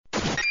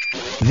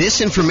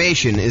This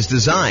information is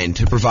designed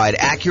to provide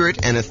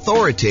accurate and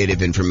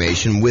authoritative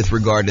information with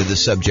regard to the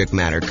subject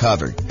matter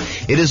covered.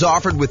 It is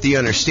offered with the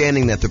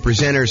understanding that the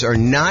presenters are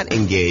not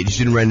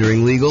engaged in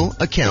rendering legal,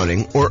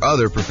 accounting, or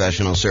other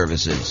professional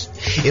services.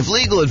 If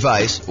legal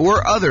advice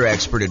or other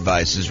expert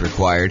advice is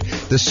required,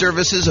 the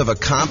services of a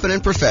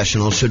competent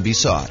professional should be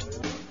sought.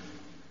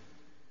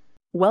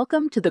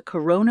 Welcome to the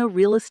Corona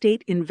Real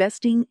Estate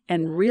Investing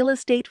and Real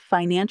Estate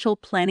Financial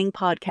Planning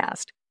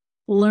Podcast.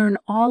 Learn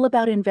all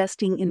about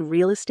investing in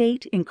real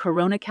estate in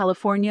Corona,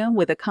 California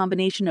with a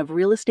combination of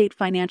real estate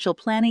financial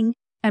planning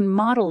and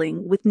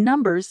modeling with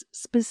numbers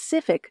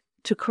specific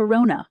to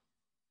Corona.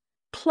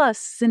 Plus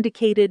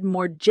syndicated,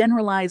 more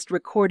generalized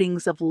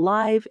recordings of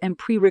live and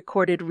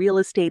pre-recorded real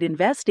estate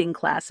investing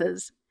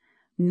classes,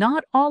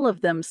 not all of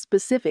them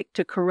specific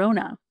to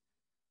Corona.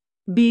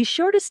 Be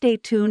sure to stay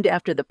tuned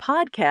after the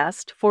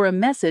podcast for a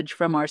message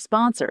from our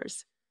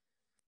sponsors.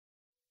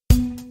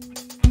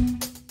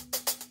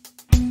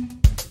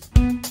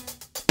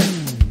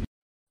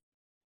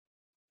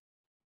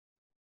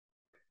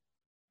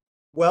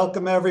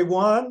 Welcome,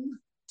 everyone,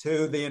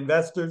 to the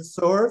Investor's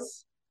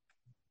Source,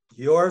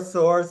 your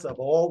source of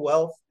all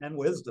wealth and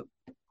wisdom.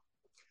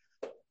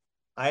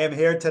 I am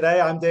here today.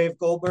 I'm Dave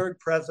Goldberg,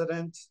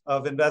 president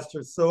of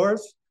Investor's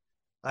Source.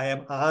 I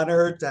am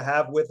honored to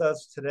have with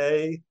us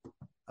today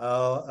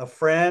a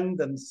friend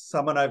and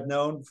someone I've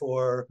known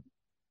for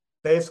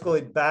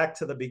basically back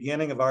to the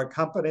beginning of our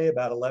company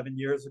about 11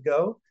 years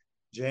ago,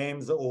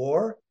 James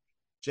Orr.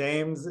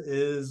 James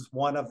is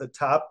one of the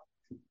top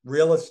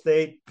real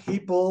estate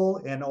people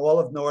in all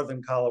of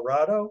Northern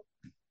Colorado.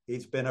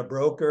 He's been a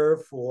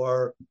broker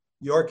for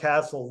Your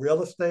Castle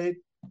Real Estate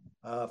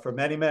for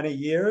many, many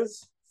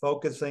years,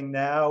 focusing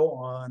now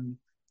on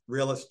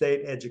real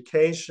estate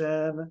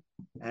education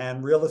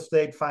and real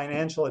estate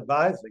financial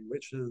advising,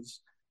 which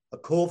is a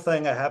cool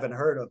thing I haven't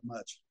heard of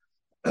much.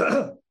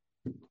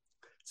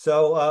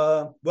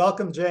 So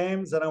welcome,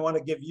 James, and I want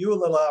to give you a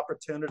little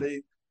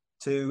opportunity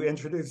to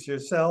introduce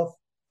yourself.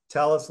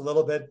 Tell us a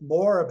little bit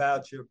more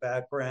about your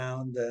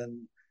background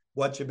and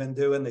what you've been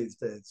doing these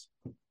days.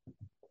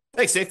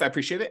 Thanks, Dave. I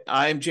appreciate it.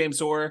 I'm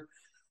James Orr.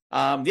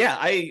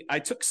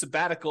 I took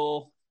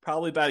sabbatical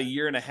probably about a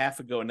year and a half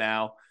ago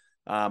now.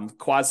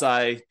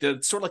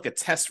 Did sort of like a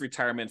test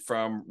retirement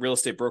from real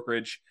estate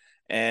brokerage,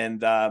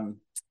 and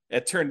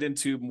it turned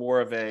into more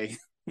of a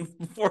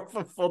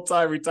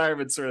full-time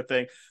retirement sort of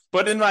thing.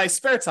 But in my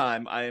spare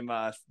time, I'm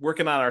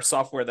working on our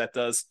software that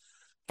does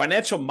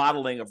financial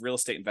modeling of real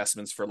estate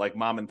investments for like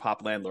mom and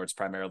pop landlords,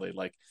 primarily.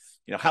 Like,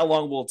 how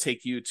long will it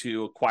take you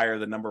to acquire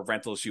the number of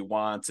rentals you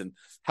want, and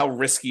how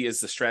risky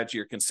is the strategy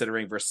you're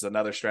considering versus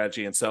another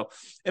strategy. And so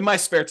in my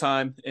spare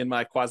time, in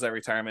my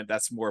quasi-retirement,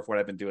 that's more of what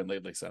I've been doing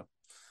lately. So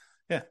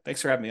yeah,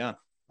 thanks for having me on.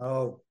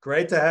 Oh,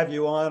 great to have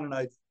you on. And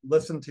I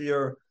listened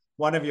to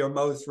one of your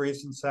most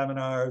recent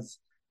seminars,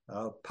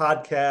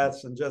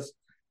 podcasts, and just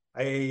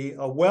a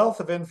wealth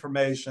of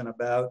information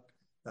about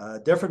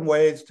different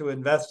ways to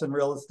invest in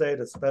real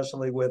estate,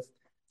 especially with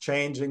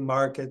changing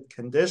market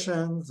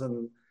conditions.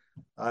 And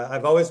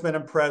I've always been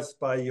impressed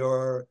by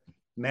your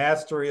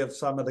mastery of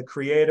some of the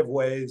creative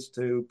ways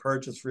to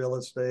purchase real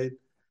estate,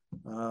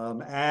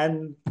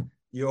 and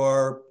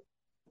your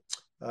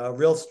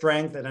real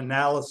strength and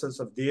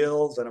analysis of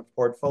deals and of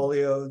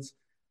portfolios.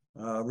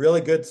 Really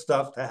good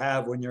stuff to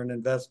have when you're an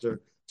investor,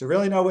 to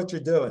really know what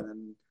you're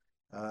doing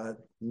and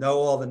know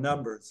all the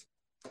numbers.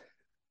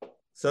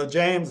 So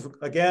James,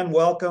 again,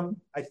 welcome.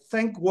 I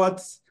think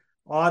what's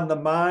on the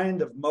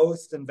mind of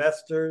most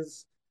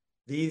investors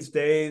these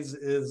days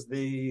is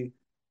the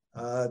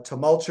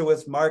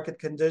tumultuous market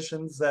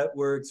conditions that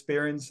we're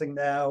experiencing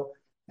now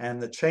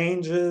and the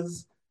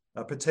changes,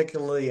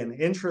 particularly in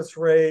interest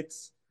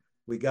rates.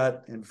 We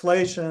got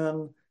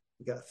inflation,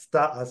 we got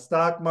a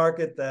stock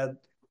market that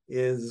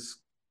is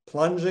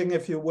plunging,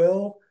 if you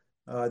will.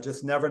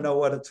 Just never know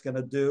what it's going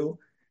to do.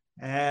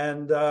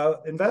 And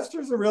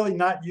investors are really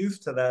not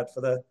used to that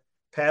for the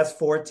past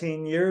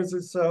 14 years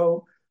or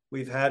so.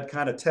 We've had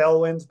kind of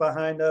tailwinds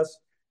behind us.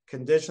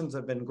 Conditions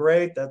have been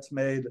great. That's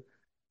made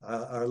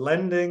our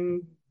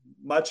lending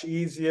much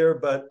easier,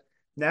 but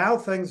now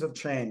things have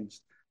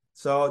changed.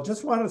 So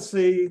just want to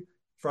see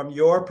from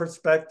your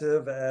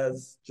perspective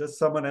as just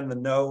someone in the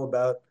know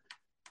about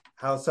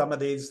how some of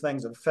these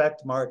things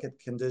affect market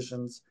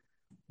conditions,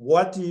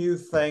 what do you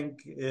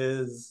think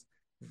is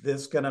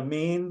this going to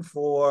mean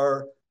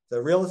for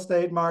the real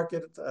estate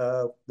market?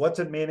 What's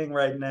it meaning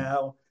right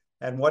now?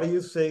 And what do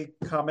you see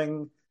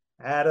coming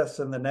at us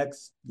in the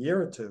next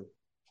year or two?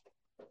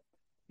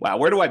 Wow,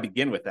 where do I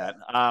begin with that?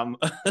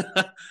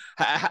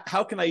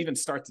 How can I even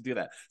start to do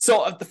that?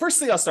 So the first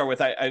thing I'll start with,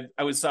 I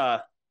was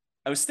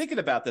thinking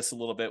about this a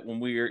little bit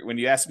when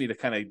you asked me to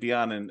kind of be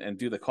on and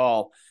do the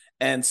call.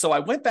 And so I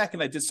went back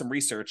and I did some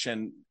research,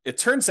 and it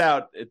turns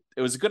out it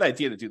was a good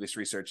idea to do this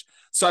research.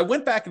 So I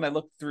went back and I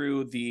looked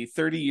through the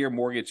 30-year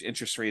mortgage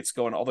interest rates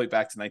going all the way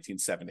back to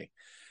 1970.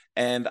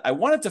 And I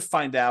wanted to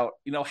find out,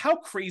 how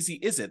crazy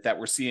is it that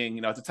we're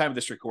seeing, at the time of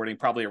this recording,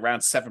 probably around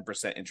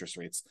 7% interest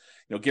rates,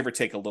 give or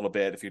take a little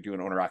bit if you're doing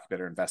owner,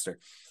 occupier, investor.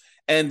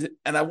 And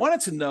I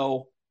wanted to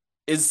know,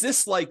 is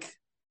this like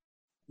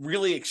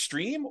really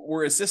extreme,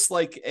 or is this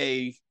like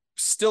a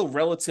still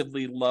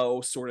relatively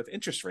low sort of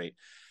interest rate?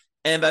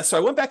 And so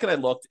I went back and I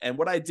looked, and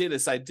what I did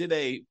is I did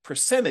a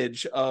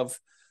percentage of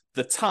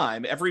the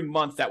time every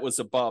month that was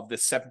above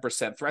this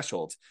 7%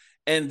 threshold.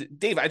 And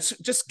Dave, I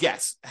just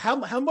guess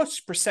how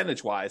much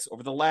percentage wise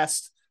over the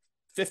last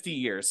 50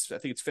 years, I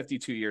think it's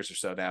 52 years or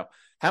so now,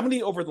 how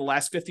many over the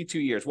last 52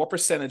 years, what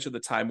percentage of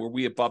the time were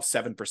we above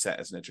 7%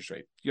 as an interest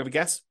rate? Do you have a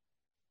guess?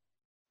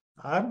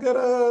 I've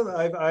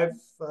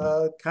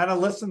kind of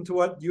listened to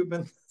what you've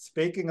been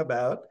speaking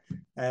about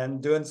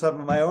and doing some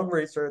of my own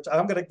research.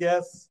 I'm gonna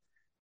guess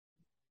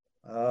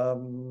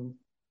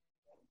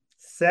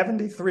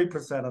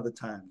 73% of the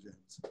time,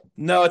 James.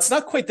 No, it's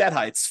not quite that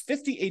high. It's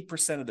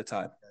 58% of the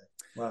time.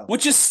 Wow.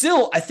 Which is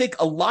still, I think,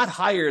 a lot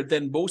higher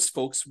than most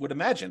folks would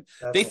imagine.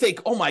 They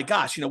think, oh my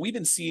gosh, we've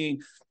been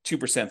seeing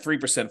 2%,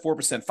 3%,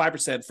 4%,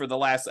 5% for the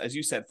last, as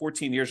you said,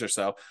 14 years or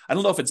so. I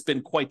don't know if it's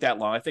been quite that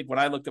long. I think when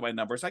I looked at my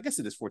numbers, I guess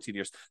it is 14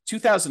 years.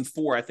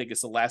 2004, I think, is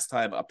the last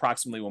time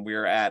approximately when we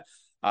were at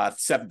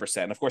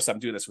 7%. Of course, I'm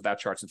doing this without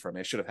charts in front of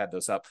me. I should have had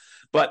those up.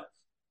 But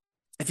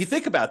if you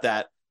think about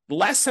that, the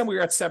last time we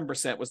were at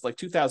 7% was like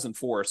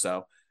 2004 or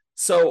so.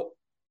 So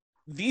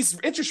these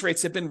interest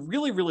rates have been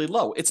really, really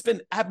low. It's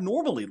been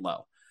abnormally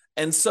low.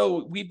 And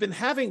so we've been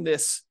having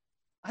this,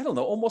 I don't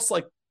know, almost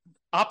like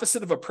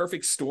opposite of a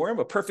perfect storm,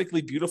 a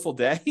perfectly beautiful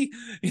day,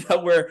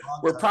 where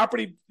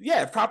property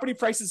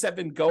prices have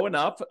been going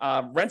up,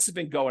 rents have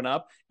been going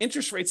up,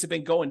 interest rates have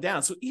been going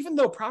down. So even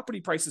though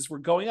property prices were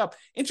going up,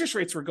 interest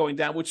rates were going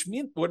down, which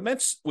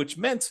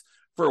meant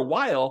for a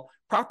while,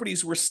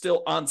 properties were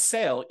still on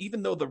sale,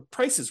 even though the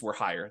prices were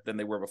higher than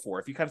they were before.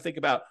 If you kind of think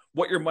about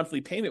what your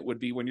monthly payment would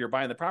be when you're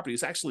buying the property,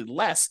 it's actually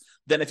less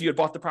than if you had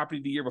bought the property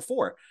the year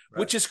before, right,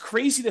 which is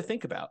crazy to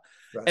think about.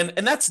 Right.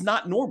 And that's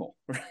not normal,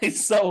 right?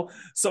 So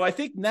I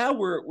think now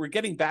we're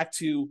getting back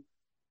to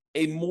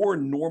a more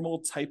normal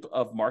type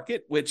of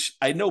market, which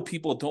I know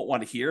people don't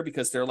want to hear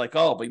because they're like,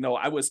 oh, but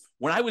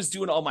when I was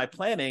doing all my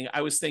planning,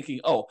 I was thinking,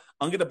 oh,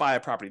 I'm going to buy a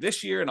property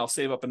this year and I'll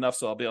save up enough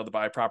so I'll be able to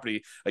buy a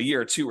property a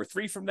year or 2 or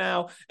 3 from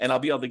now, and I'll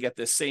be able to get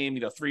this same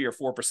 3 or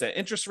 4%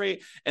 interest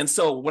rate. And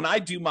so when I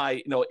do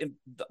my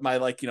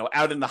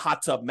out in the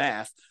hot tub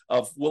math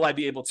of will I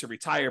be able to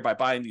retire by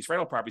buying these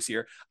rental properties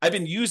here, I've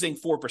been using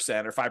 4% or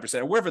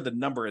 5% or wherever the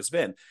number has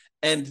been,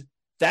 and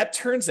that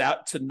turns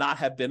out to not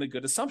have been a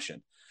good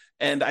assumption.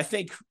 And I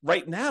think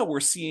right now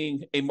we're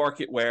seeing a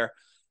market where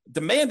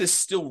demand is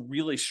still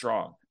really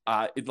strong.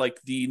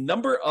 The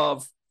number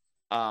of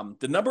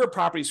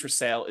properties for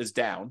sale is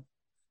down,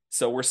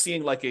 so we're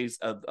seeing like a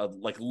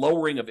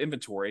lowering of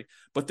inventory.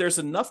 But there's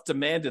enough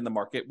demand in the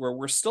market where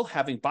we're still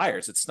having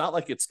buyers. It's not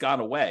like it's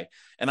gone away.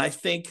 And I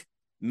think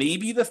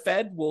maybe the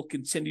Fed will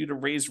continue to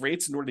raise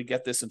rates in order to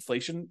get this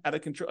inflation out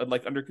of control,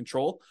 under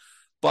control.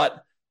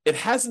 But it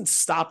hasn't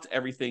stopped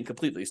everything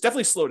completely. It's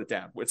definitely slowed it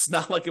down. It's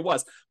not like it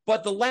was.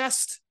 But the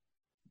last,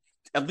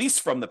 at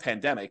least from the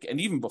pandemic,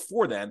 and even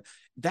before then,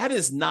 that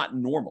is not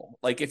normal.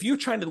 Like if you're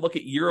trying to look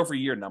at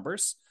year-over-year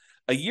numbers,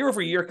 a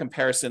year-over-year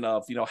comparison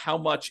of, how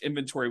much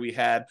inventory we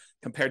had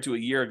compared to a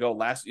year ago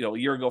a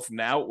year ago from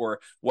now,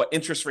 or what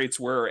interest rates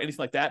were or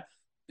anything like that,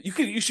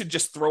 you should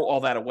just throw all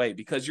that away,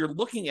 because you're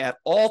looking at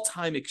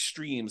all-time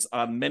extremes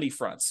on many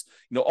fronts.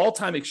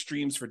 All-time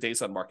extremes for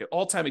days on market,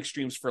 all-time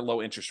extremes for low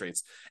interest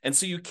rates. And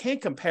so you can't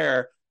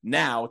compare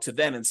now to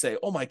then and say,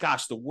 oh my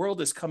gosh, the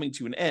world is coming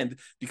to an end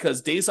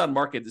because days on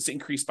market is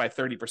increased by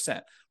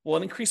 30%.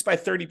 Well, it increased by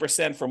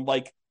 30% from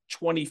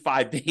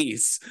 25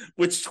 days,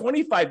 which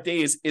 25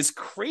 days is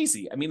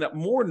crazy. I mean, a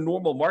more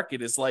normal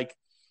market is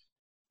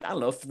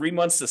 3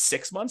 months to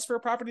 6 months for a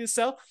property to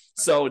sell.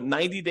 So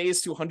 90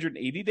 days to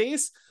 180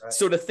 days. Right.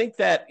 So to think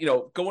that,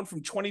 going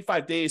from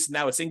 25 days,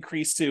 now it's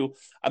increased to,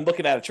 I'm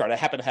looking at a chart. I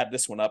happen to have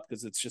this one up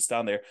because it's just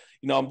down there.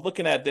 I'm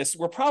looking at this.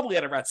 We're probably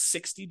at around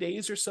 60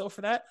 days or so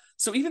for that.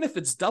 So even if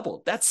it's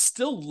doubled, that's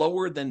still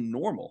lower than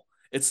normal.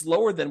 It's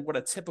lower than what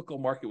a typical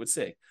market would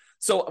say.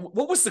 So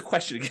what was the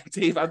question again,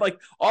 Dave? I'm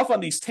off on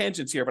these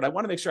tangents here, but I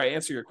want to make sure I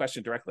answer your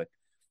question directly.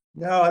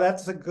 No,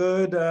 that's a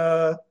good,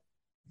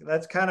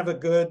 that's kind of a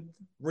good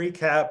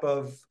recap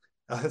of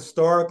a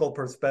historical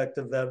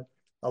perspective that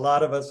a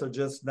lot of us are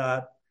just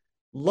not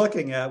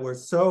looking at. We're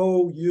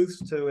so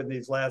used to, in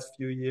these last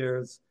few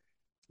years,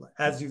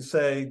 as you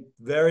say,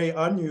 very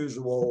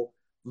unusual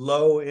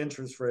low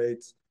interest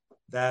rates,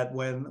 that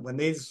when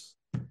these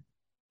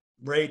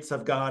rates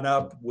have gone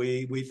up,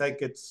 we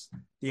think it's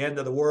the end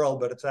of the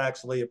world, but it's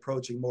actually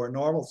approaching more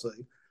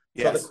normalcy.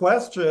 Yes. So the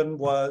question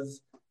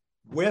was,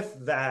 with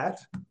that,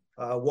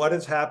 what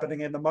is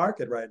happening in the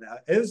market right now?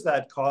 Is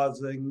that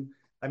causing,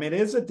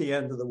 is it the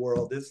end of the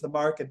world? Is the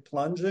market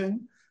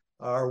plunging?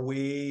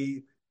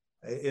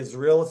 Is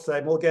real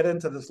estate, we'll get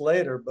into this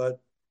later, but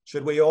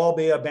should we all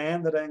be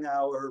abandoning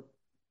our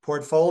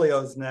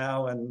portfolios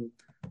now and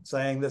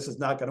saying this is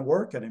not going to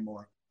work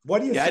anymore?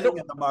 What are you seeing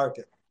in the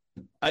market?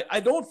 I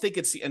don't think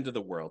it's the end of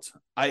the world.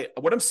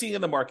 What I'm seeing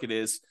in the market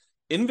is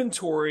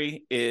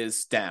inventory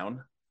is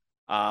down.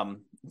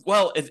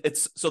 Well,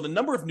 it's so the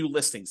number of new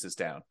listings is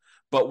down,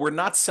 but we're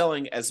not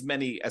selling as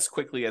many as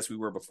quickly as we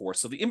were before.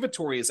 So the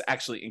inventory is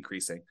actually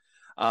increasing.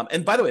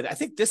 And by the way, I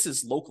think this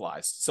is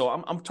localized. So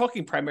I'm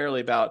talking primarily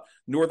about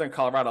Northern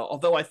Colorado,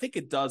 although I think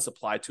it does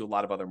apply to a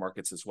lot of other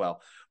markets as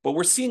well. But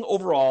we're seeing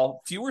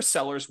overall fewer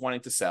sellers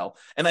wanting to sell.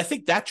 And I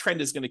think that trend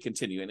is going to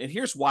continue. And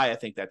here's why I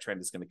think that trend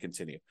is going to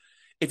continue.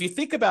 If you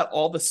think about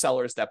all the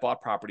sellers that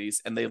bought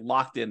properties and they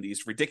locked in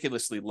these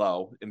ridiculously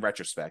low, in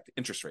retrospect,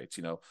 interest rates,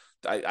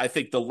 I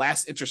think the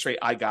last interest rate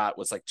I got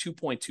was like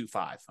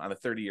 2.25 on a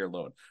 30-year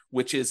loan,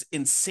 which is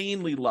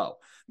insanely low.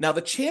 Now,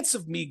 the chance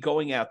of me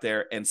going out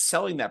there and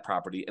selling that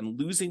property and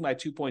losing my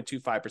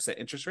 2.25%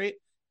 interest rate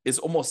is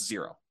almost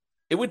zero.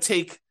 It would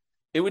take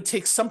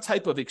some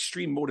type of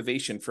extreme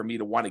motivation for me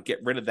to want to get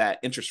rid of that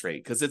interest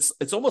rate, because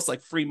it's almost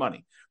like free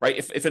money, right?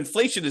 If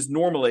inflation is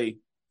normally,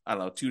 I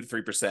don't know, 2 to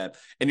 3%,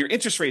 and your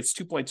interest rate is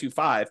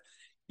 2.25,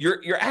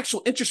 your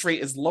actual interest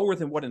rate is lower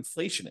than what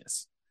inflation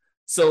is.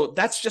 So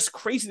that's just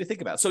crazy to think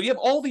about. So you have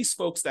all these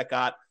folks that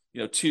got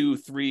 2,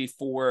 3,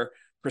 4%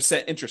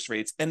 interest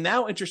rates, and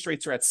now interest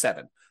rates are at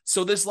 7.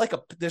 So there's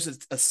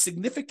a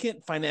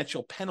significant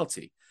financial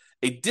penalty,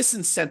 a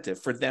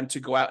disincentive for them to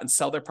go out and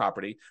sell their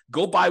property,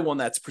 go buy one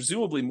that's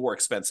presumably more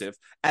expensive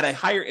at a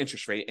higher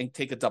interest rate, and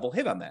take a double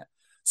hit on that.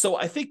 So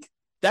I think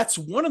that's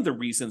one of the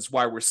reasons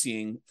why we're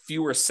seeing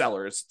fewer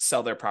sellers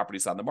sell their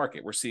properties on the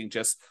market. We're seeing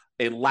just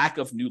a lack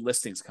of new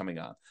listings coming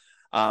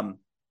on.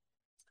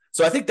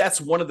 So I think that's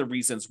one of the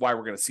reasons why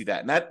we're going to see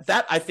that. And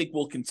that I think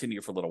will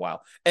continue for a little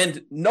while.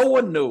 And no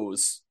one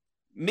knows.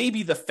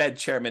 Maybe the Fed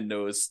chairman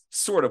knows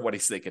sort of what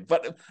he's thinking,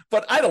 but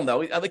I don't know.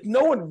 Like,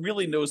 no one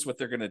really knows what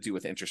they're going to do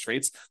with interest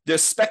rates.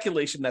 There's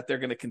speculation that they're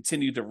going to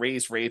continue to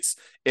raise rates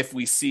if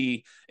we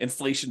see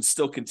inflation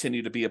still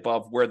continue to be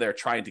above where they're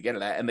trying to get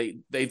it at.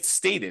 And they've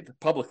stated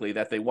publicly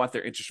that they want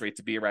their interest rate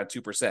to be around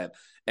 2%,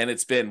 and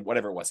it's been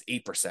whatever it was,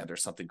 8% or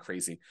something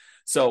crazy.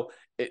 So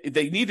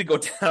they need to go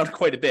down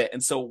quite a bit.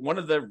 And so one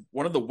of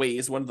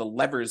the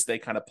levers they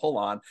kind of pull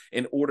on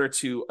in order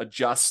to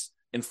adjust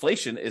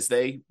inflation is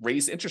they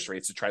raise interest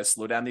rates to try to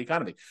slow down the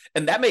economy.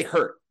 And that may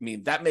hurt. I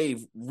mean, that may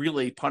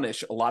really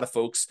punish a lot of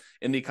folks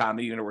in the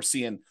economy. We're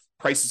seeing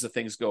prices of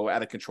things go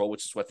out of control,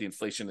 which is what the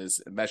inflation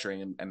is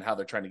measuring and how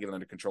they're trying to get it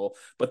under control.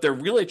 But they're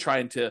really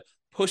trying to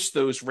push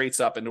those rates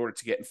up in order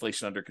to get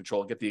inflation under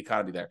control and get the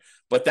economy there.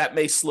 But that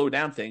may slow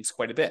down things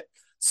quite a bit.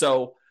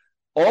 So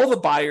all the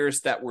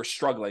buyers that were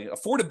struggling,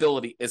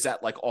 affordability is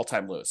at like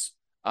all-time lows.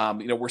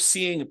 We're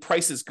seeing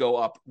prices go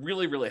up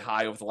really, really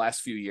high over the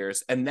last few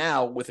years. And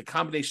now with a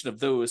combination of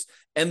those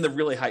and the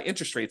really high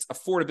interest rates,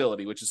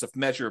 affordability, which is a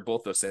measure of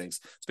both those things,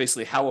 it's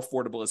basically how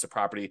affordable is a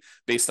property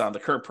based on the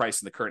current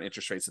price and the current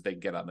interest rates that they can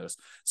get on those.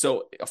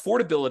 So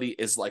affordability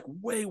is like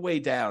way, way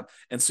down.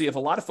 And so you have a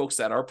lot of folks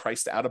that are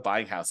priced out of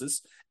buying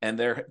houses, and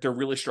they're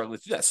really struggling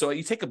to do that. So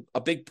you take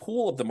a big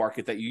pool of the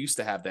market that you used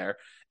to have there,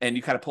 and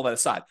you kind of pull that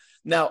aside.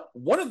 Now,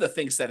 one of the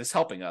things that is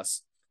helping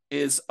us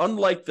is,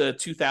 unlike the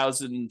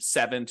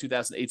 2007,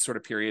 2008 sort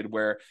of period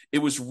where it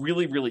was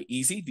really, really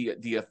easy,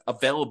 the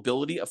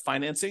availability of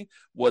financing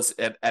was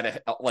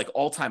at like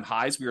all-time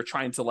highs. We were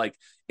trying to like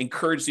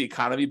encourage the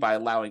economy by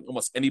allowing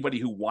almost anybody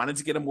who wanted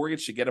to get a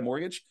mortgage to get a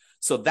mortgage.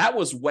 So that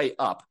was way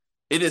up.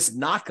 It has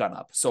not gone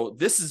up. So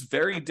this is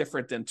very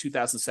different than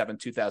 2007,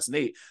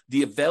 2008.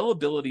 The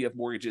availability of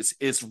mortgages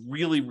is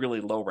really,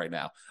 really low right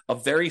now, a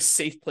very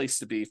safe place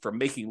to be for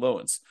making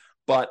loans.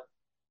 But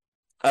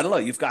I don't know,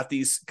 you've got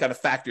these kind of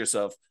factors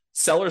of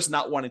sellers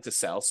not wanting to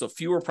sell, so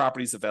fewer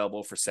properties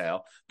available for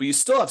sale, but you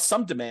still have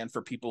some demand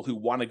for people who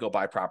want to go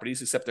buy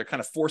properties, except they're kind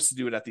of forced to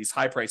do it at these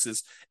high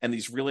prices and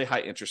these really high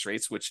interest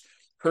rates, which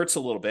hurts a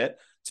little bit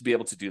to be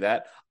able to do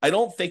that. I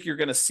don't think you're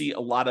going to see a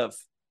lot of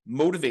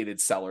motivated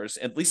sellers,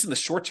 at least in the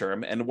short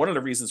term. And one of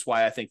the reasons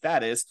why I think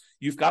that is,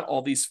 you've got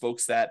all these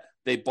folks that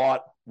they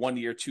bought 1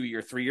 year, 2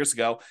 year, 3 years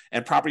ago,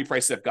 and property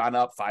prices have gone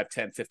up 5,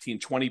 10, 15,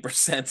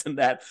 20% in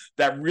that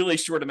really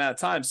short amount of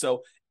time.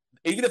 So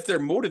even if they're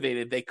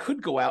motivated, they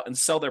could go out and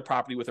sell their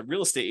property with a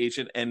real estate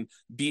agent and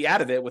be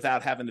out of it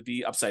without having to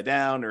be upside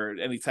down or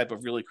any type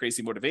of really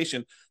crazy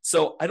motivation.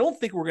 So I don't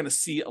think we're going to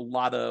see a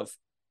lot of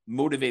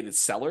motivated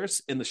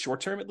sellers in the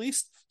short term, at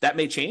least. That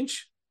may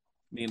change.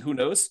 I mean, who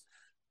knows?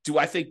 Do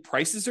I think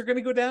prices are going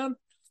to go down?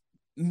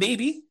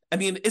 Maybe. I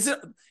mean, is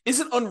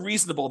it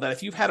unreasonable that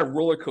if you've had a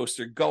roller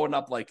coaster going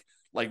up like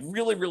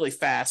really, really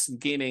fast and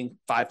gaining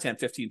 5, 10,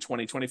 15,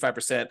 20,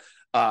 25%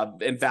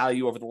 in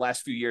value over the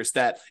last few years,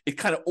 that it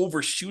kind of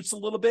overshoots a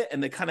little bit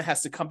and it kind of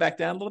has to come back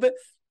down a little bit?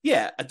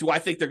 Yeah. Do I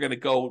think they're going to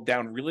go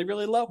down really,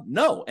 really low?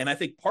 No. And I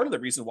think part of the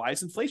reason why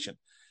is inflation.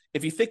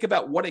 If you think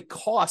about what it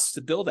costs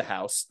to build a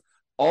house,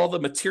 all the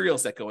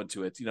materials that go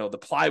into it, the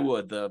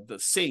plywood, the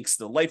sinks,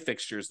 the light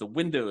fixtures, the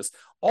windows,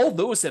 all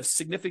those have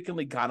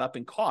significantly gone up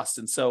in cost.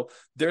 And so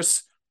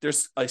there's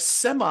a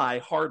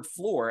semi-hard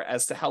floor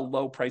as to how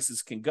low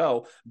prices can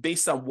go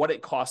based on what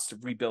it costs to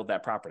rebuild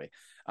that property.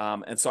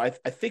 And so I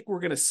think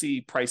we're going to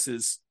see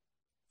prices.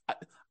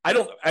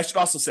 I should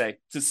also say,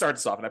 to start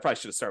this off, and I probably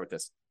should have started with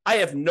this, I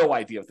have no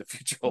idea what the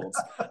future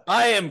holds.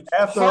 I am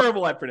After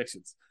horrible at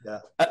predictions. Yeah.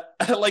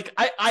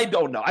 I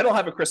don't know. I don't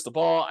have a crystal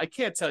ball. I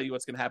can't tell you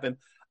what's going to happen.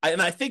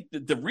 And I think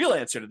the real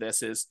answer to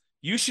this is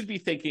you should be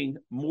thinking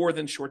more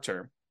than short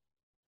term.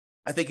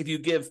 I think if you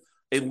give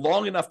a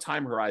long enough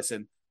time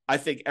horizon, I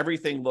think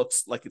everything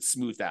looks like it's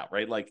smoothed out,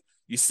 right? Like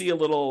you see a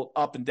little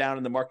up and down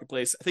in the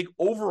marketplace. I think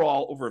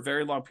overall, over a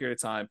very long period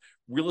of time,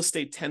 real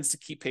estate tends to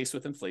keep pace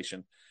with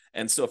inflation.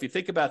 And so if you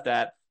think about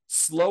that,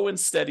 slow and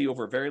steady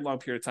over a very long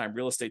period of time,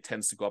 real estate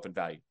tends to go up in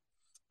value.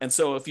 And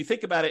so if you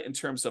think about it in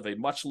terms of a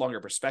much longer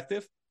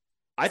perspective,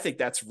 I think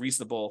that's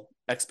reasonable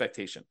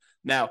expectation.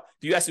 Now,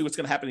 do you ask me what's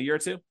going to happen in a year or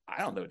two? I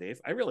don't know, Dave.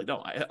 I really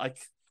don't.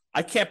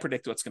 I can't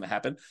predict what's going to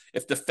happen.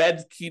 If the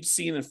Fed keeps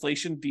seeing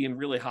inflation being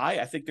really high,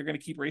 I think they're going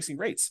to keep raising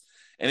rates.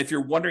 And if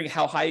you're wondering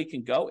how high it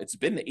can go, it's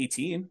been to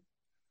 18.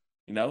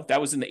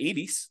 That was in the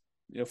 80s,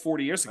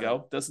 40 years ago.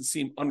 Right. Doesn't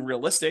seem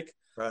unrealistic.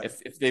 Right.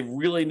 If they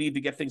really need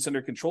to get things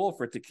under control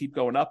for it to keep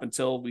going up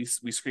until we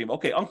scream,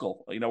 okay,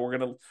 uncle, we're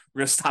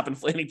gonna stop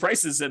inflating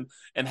prices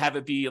and have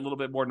it be a little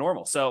bit more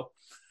normal. So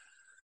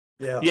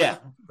yeah,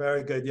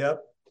 very good.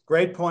 Yep,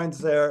 great points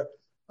there.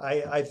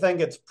 I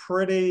think it's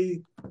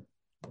pretty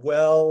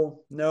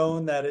well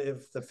known that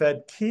if the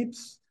Fed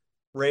keeps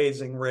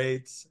raising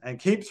rates and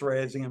keeps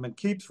raising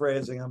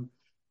them,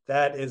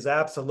 that is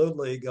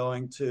absolutely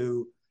going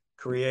to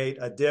create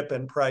a dip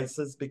in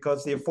prices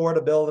because the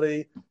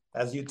affordability,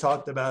 as you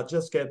talked about,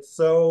 just gets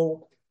the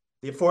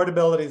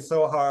affordability is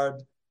so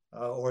hard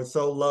or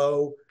so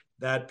low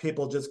that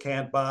people just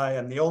can't buy.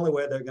 And the only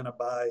way they're going to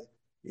buy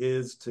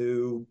is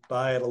to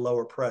buy at a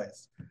lower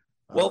price.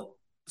 Well,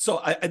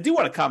 so I do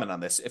want to comment on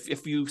this.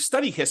 If you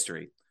study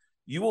history,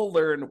 you will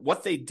learn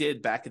what they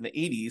did back in the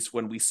 80s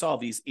when we saw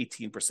these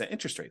 18%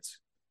 interest rates.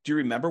 Do you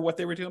remember what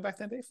they were doing back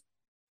then, Dave?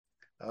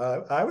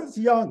 I was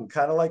young,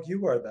 kind of like you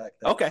were back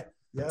then. Okay.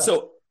 Yeah.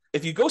 So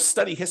if you go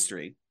study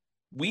history,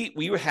 we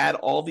had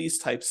all these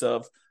types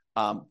of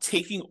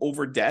taking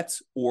over debt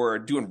or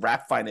doing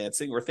wrap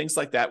financing or things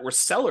like that, where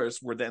sellers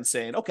were then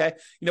saying, okay,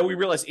 we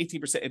realize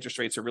 18% interest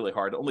rates are really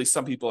hard. Only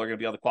some people are going to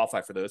be able to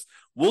qualify for those.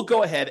 We'll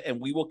go ahead and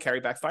we will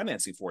carry back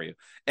financing for you.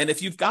 And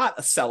if you've got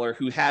a seller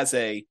who has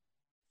a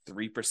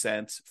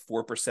 3%,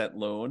 4%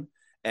 loan,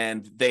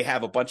 and they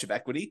have a bunch of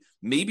equity,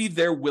 maybe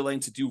they're willing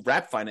to do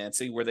wrap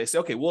financing where they say,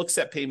 okay, we'll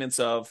accept payments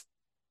of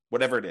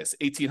whatever it is,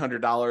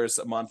 $1,800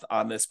 a month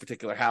on this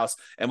particular house,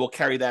 and we'll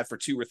carry that for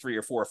 2 or 3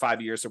 or 4 or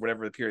 5 years or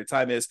whatever the period of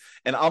time is,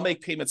 and I'll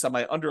make payments on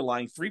my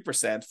underlying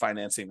 3%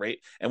 financing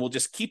rate, and we'll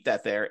just keep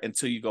that there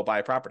until you go buy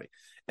a property.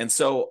 And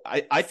so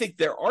I think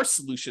there are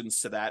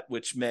solutions to that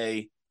which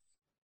may,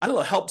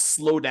 help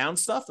slow down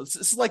stuff. This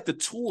is like the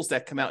tools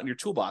that come out in your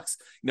toolbox.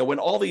 When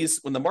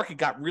the market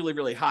got really,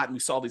 really hot and we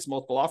saw these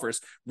multiple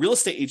offers, real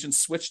estate agents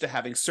switched to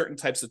having certain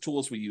types of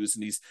tools we use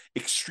in these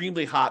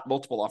extremely hot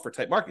multiple offer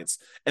type markets.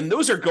 And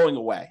those are going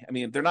away. I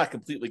mean, they're not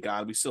completely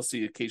gone. We still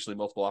see occasionally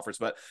multiple offers,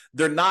 but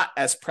they're not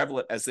as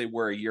prevalent as they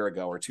were a year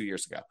ago or 2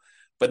 years ago.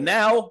 But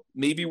now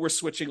maybe we're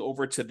switching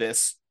over to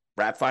this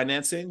wrap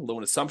financing,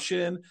 loan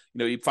assumption.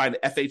 You find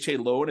an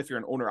FHA loan if you're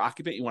an owner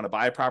occupant, you want to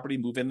buy a property,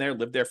 move in there,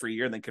 live there for a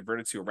year, and then convert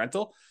it to a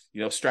rental.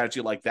 Strategy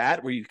like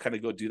that where you kind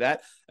of go do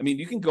that. I mean,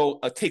 you can go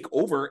take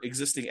over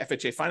existing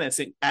FHA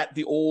financing at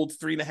the old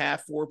 3.5%,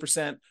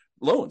 4%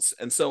 loans.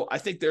 And so I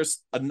think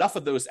there's enough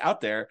of those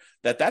out there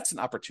that's an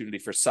opportunity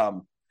for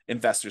some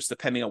investors,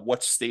 depending on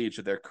what stage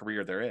of their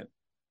career they're in.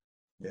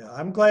 Yeah,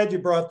 I'm glad you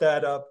brought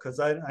that up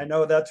because I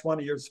know that's one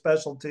of your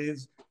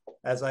specialties.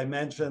 As I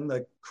mentioned,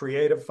 the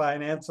creative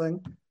financing.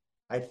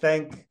 I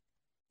think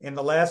in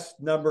the last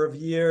number of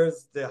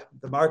years, the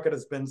market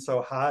has been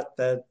so hot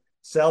that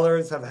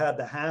sellers have had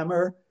the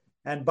hammer,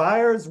 and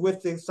buyers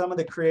with some of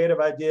the creative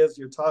ideas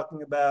you're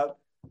talking about,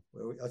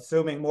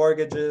 assuming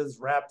mortgages,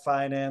 wrap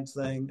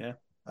financing,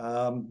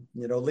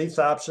 lease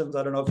options.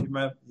 I don't know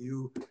if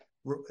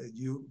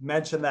you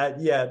mentioned that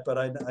yet, but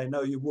I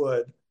know you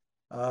would.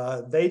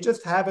 They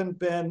just haven't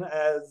been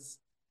as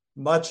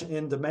much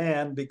in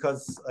demand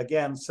because,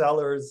 again,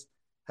 sellers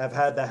have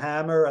had the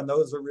hammer, and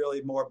those are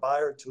really more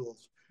buyer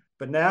tools.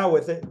 But now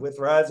with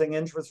rising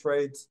interest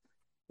rates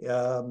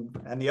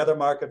and the other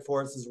market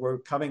forces, we're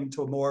coming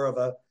to more of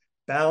a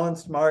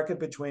balanced market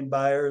between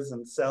buyers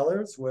and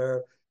sellers,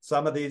 where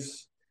some of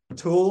these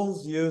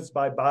tools used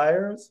by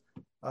buyers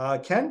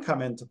can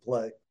come into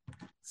play.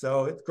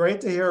 So it's great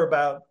to hear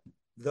about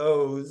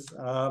those.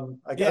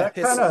 That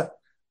kind of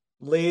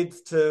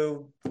leads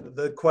to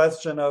the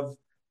question of,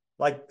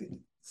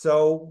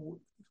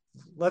 so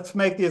let's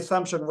make the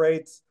assumption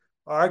rates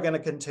are going to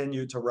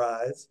continue to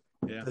rise.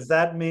 Yeah. Does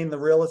that mean do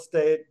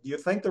you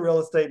think the real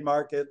estate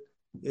market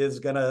is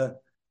going to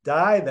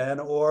die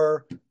then,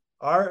 or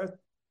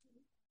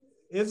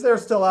is there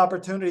still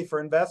opportunity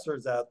for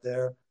investors out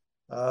there,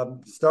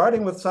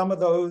 starting with some of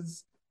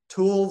those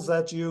tools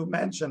that you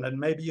mentioned, and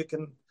maybe you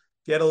can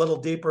get a little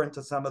deeper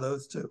into some of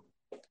those too?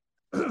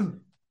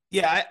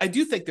 Yeah, I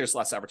do think there's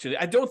less opportunity.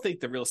 I don't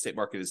think the real estate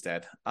market is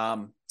dead.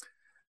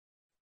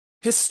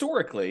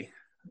 Historically,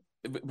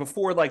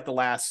 before the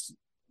last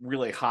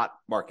really hot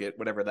market,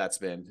 whatever that's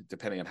been,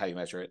 depending on how you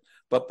measure it.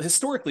 But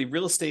historically,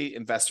 real estate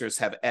investors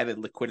have added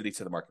liquidity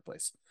to the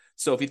marketplace.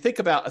 So if you think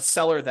about a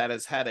seller that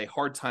has had a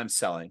hard time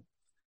selling,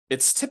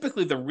 it's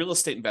typically the real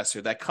estate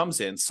investor that comes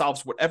in,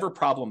 solves whatever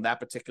problem that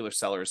particular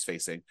seller is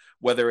facing,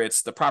 whether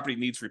it's the property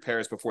needs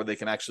repairs before they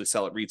can actually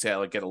sell it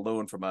retail and get a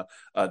loan from a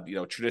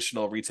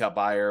traditional retail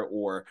buyer,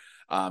 or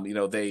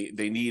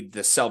they need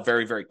to sell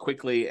very, very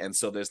quickly, and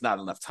so there's not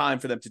enough time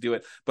for them to do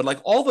it. But like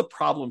all the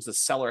problems the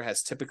seller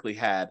has typically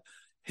had,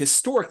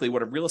 historically,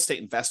 what a real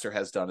estate investor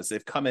has done is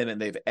they've come in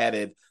and they've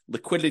added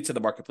liquidity to the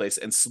marketplace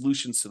and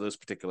solutions to those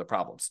particular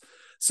problems.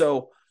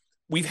 So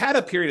we've had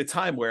a period of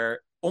time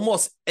where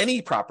almost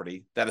any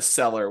property that a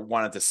seller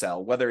wanted to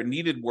sell, whether it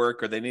needed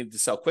work or they needed to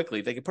sell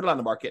quickly, they could put it on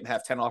the market and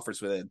have 10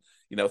 offers within,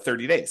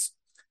 30 days,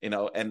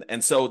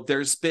 and so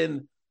there's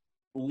been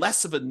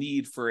less of a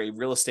need for a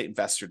real estate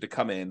investor to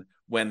come in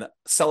when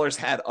sellers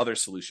had other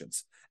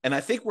solutions. And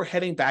I think we're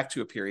heading back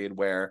to a period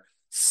where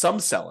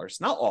some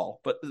sellers, not all,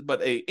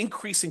 but a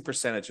increasing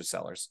percentage of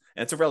sellers,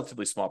 and it's a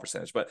relatively small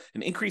percentage, but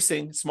an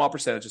increasing small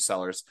percentage of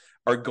sellers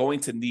are going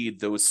to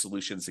need those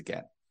solutions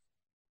again.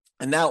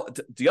 And now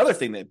the other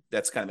thing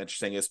that's kind of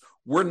interesting is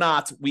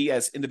we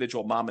as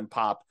individual mom and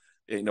pop,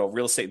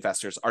 real estate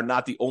investors are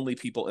not the only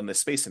people in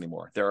this space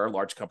anymore. There are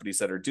large companies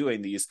that are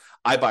doing these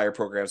iBuyer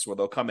programs where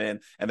they'll come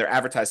in and they're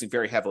advertising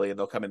very heavily, and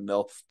they'll come in and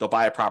they'll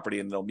buy a property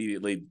and they'll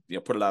immediately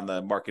put it on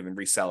the market and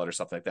resell it or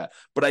something like that.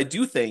 But I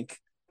do think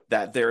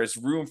that there is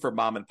room for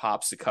mom and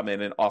pops to come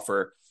in and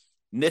offer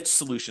niche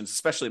solutions,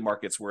 especially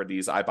markets where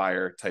these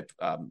iBuyer type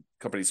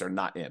companies are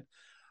not in.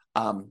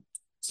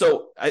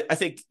 So I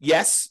think,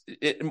 yes,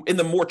 in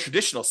the more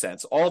traditional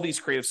sense, all these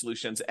creative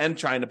solutions and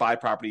trying to buy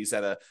properties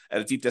at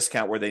a deep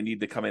discount where they need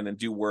to come in and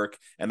do work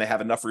and they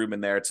have enough room in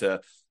there to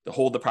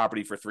hold the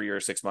property for 3 or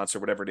 6 months or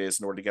whatever it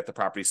is in order to get the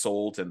property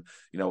sold, and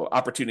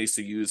opportunities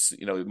to use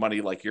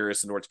money like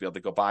yours in order to be able to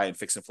go buy and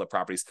fix and flip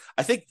properties.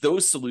 I think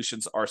those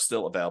solutions are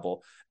still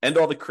available, and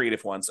all the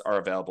creative ones are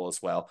available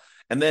as well.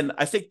 And then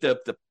I think the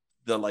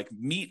like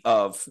meat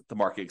of the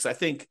market, because I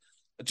think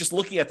just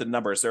looking at the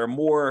numbers, there are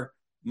more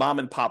mom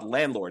and pop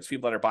landlords,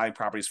 people that are buying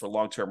properties for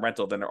long-term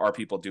rental, than there are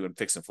people doing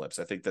fix and flips.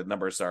 I think the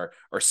numbers are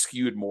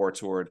skewed more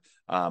toward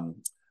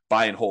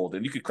buy and hold.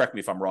 And you could correct me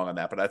if I'm wrong on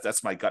that, but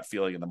that's my gut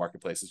feeling in the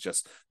marketplace, is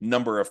just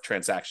number of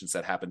transactions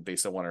that happen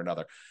based on one or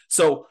another.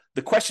 So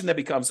the question that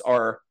becomes,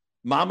 are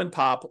mom and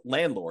pop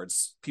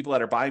landlords, people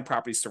that are buying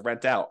properties to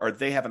rent out, are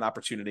they have an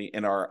opportunity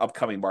in our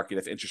upcoming market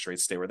if interest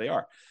rates stay where they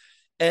are?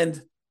 And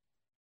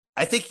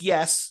I think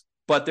yes,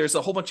 but there's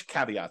a whole bunch of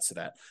caveats to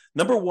that.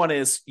 Number one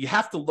is you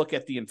have to look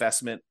at the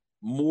investment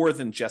more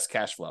than just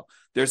cash flow.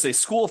 There's a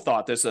school of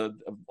thought. There's a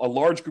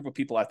large group of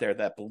people out there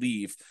that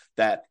believe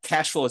that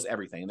cash flow is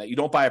everything, and that you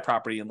don't buy a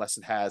property unless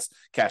it has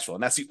cash flow.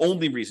 And that's the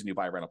only reason you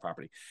buy a rental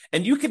property.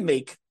 And you can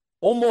make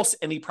almost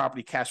any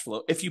property cash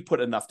flow if you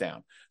put enough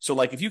down. So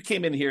like if you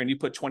came in here and you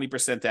put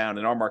 20% down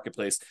in our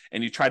marketplace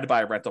and you tried to buy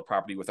a rental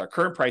property with our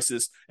current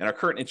prices and our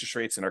current interest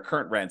rates and our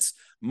current rents,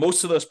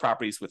 most of those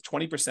properties with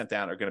 20%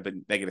 down are going to be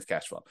negative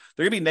cash flow.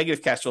 They're going to be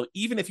negative cash flow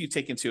even if you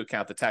take into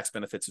account the tax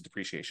benefits of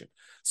depreciation.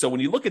 So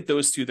when you look at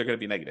those two, they're going to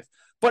be negative.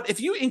 But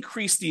if you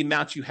increase the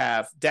amount you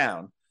have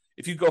down,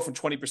 if you go from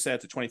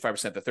 20% to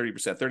 25% to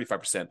 30%,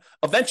 35%,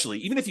 eventually,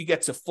 even if you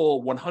get to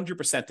full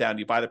 100% down,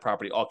 you buy the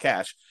property all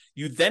cash,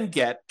 you then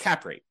get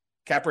cap rate.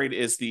 Cap rate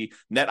is the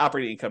net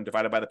operating income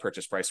divided by the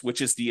purchase price,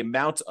 which is the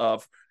amount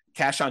of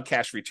cash on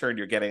cash return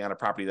you're getting on a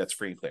property that's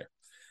free and clear.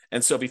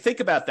 And so if you think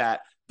about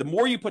that, the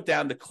more you put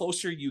down, the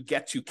closer you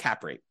get to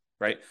cap rate.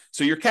 Right.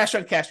 So your cash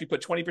on cash, you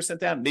put 20%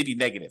 down, maybe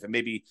negative, and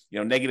maybe,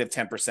 negative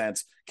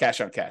 10% cash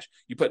on cash.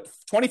 You put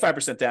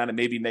 25% down and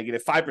maybe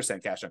negative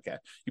 5% cash on cash.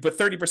 You put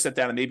 30%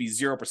 down and maybe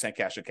 0%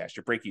 cash on cash.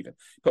 You're break even.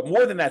 Put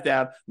more than that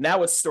down.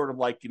 Now it's sort of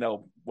like,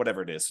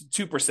 whatever it is,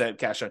 2%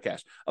 cash on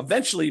cash.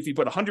 Eventually, if you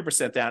put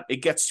 100% down, it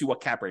gets to what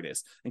cap rate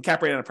is. And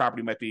cap rate on a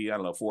property might be,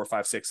 4,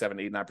 5, 6, 7,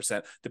 8,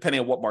 9%, depending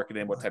on what market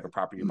and what type of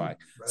property you buy, right.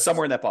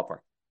 Somewhere in that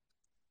ballpark.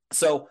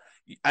 So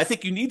I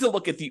think you need to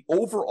look at the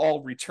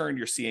overall return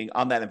you're seeing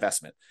on that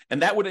investment.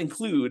 And that would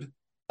include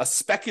a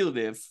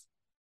speculative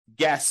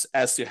guess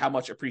as to how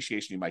much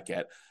appreciation you might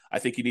get. I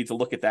think you need to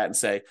look at that and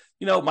say,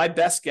 my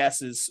best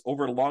guess is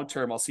over the long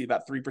term, I'll see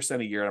about 3%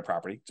 a year on a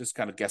property, just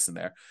kind of guessing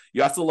there.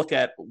 You have to look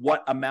at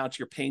what amount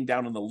you're paying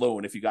down on the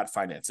loan if you got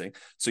financing,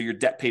 so your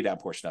debt pay down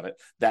portion of it,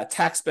 that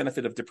tax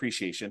benefit of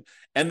depreciation,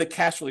 and the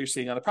cash flow you're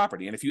seeing on the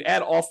property. And if you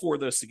add all four of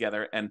those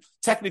together, and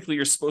technically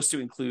you're supposed to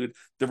include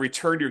the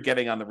return you're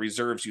getting on the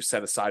reserves you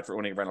set aside for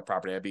owning a rental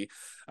property.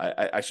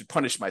 I should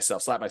punish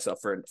myself, slap myself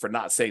for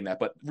not saying that,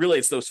 but really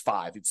it's those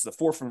five. It's the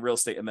 4 from real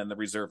estate and then the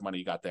reserve money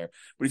you got there.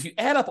 But if you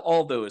add up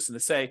all those and to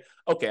say,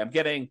 okay, I'm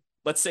getting,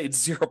 let's say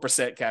it's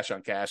 0% cash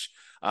on cash,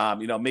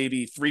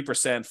 maybe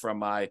 3% from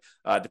my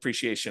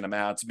depreciation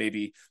amount,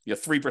 maybe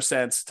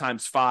 3%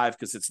 times 5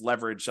 because it's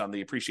leverage on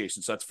the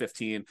appreciation, so that's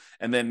 15,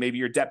 and then maybe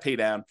your debt pay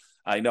down.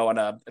 I know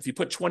if you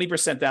put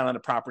 20% down on a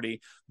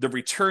property, the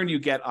return you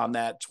get on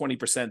that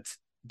 20%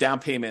 down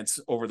payments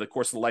over the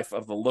course of the life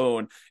of the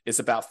loan is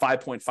about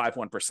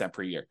 5.51%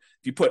 per year.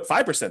 If you put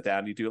 5%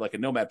 down, you do like a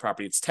nomad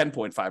property, it's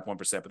 10.51%,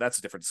 but that's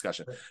a different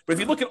discussion. But if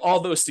you look at all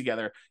those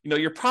together,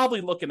 you're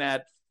probably looking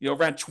at,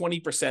 around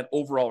 20%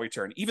 overall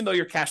return, even though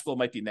your cash flow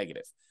might be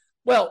negative.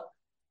 Well,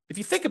 if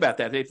you think about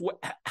that, Dave,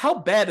 how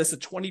bad is a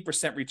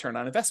 20% return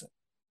on investment?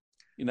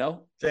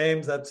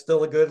 James, that's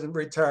still a good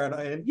return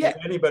in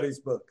anybody's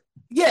book.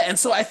 Yeah. And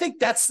so I think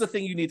that's the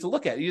thing you need to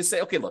look at. You just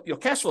say, okay, look,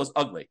 cash flow is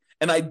ugly.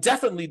 And I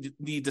definitely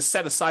need to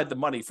set aside the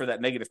money for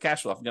that negative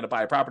cash flow. If I'm going to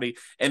buy a property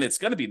and it's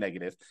going to be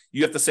negative,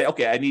 you have to say,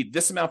 okay, I need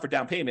this amount for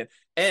down payment.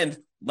 And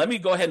let me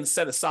go ahead and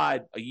set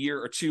aside a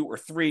year or 2 or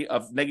 3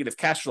 of negative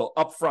cash flow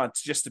up front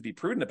just to be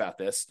prudent about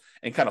this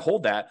and kind of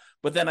hold that.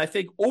 But then I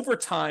think over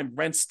time,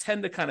 rents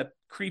tend to kind of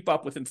creep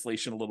up with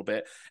inflation a little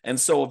bit. And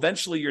so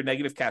eventually your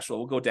negative cash flow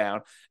will go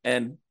down.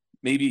 And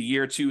maybe a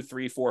year, 2,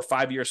 3, 4,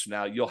 5 years from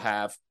now, you'll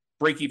have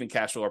break-even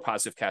cash flow or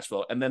positive cash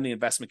flow, and then the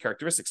investment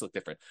characteristics look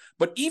different.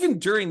 But even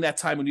during that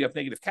time when you have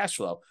negative cash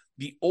flow,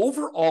 the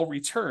overall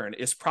return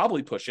is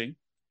probably pushing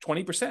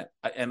 20%.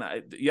 And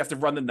you have to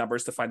run the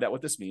numbers to find out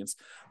what this means.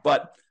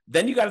 But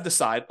then you got to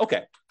decide,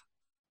 okay,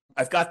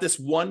 I've got this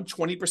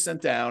 20%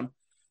 down,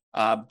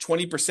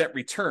 20%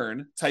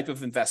 return type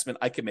of investment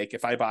I can make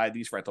if I buy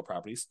these rental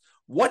properties.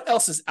 What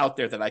else is out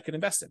there that I could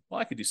invest in? Well,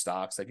 I could do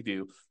stocks, I could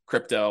do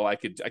crypto, I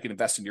could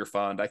invest in your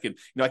fund, I could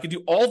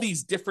do all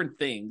these different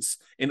things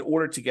in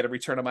order to get a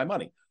return on my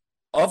money.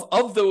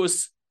 Of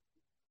those,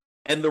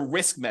 and the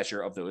risk measure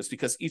of those,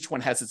 because each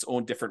one has its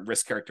own different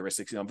risk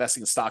characteristics.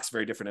 Investing in stocks is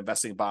very different.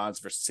 Investing in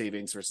bonds versus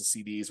savings versus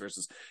CDs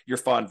versus your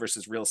fund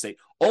versus real estate.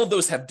 All of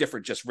those have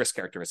different just risk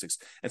characteristics.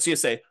 And so you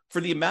say,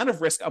 for the amount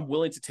of risk I'm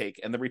willing to take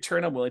and the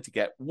return I'm willing to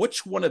get,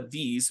 which one of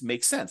these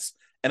makes sense?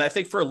 And I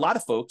think for a lot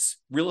of folks,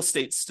 real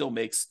estate still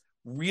makes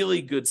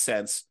really good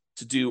sense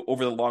to do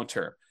over the long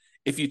term.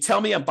 If you tell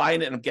me I'm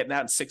buying it and I'm getting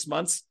out in 6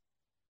 months,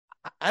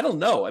 I don't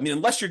know. I mean,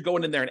 unless you're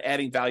going in there and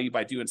adding value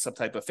by doing some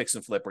type of fix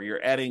and flip, or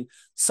you're adding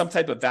some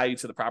type of value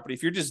to the property.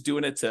 If you're just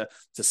doing it to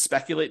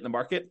speculate in the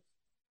market,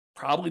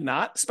 probably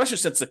not, especially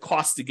since the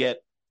cost to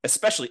get,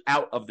 especially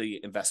out of the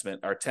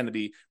investment, tend to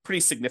be pretty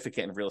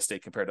significant in real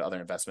estate compared to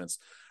other investments.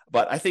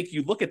 But I think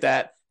you look at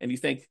that and you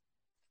think,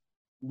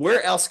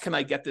 where else can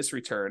I get this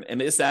return? And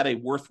is that a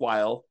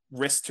worthwhile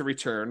risk to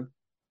return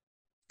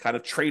kind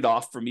of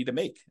trade-off for me to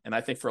make? And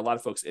I think for a lot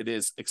of folks, it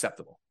is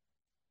acceptable.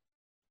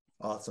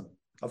 Awesome.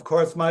 Of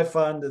course, my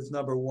fund is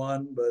number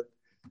one, but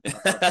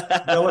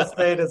real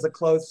estate is a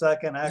close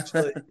second.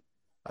 Actually,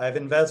 I've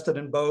invested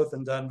in both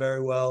and done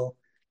very well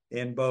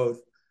in both.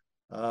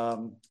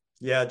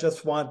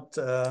 Just want,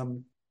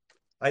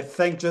 I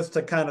think just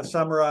to kind of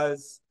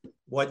summarize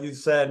what you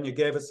said, and you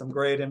gave us some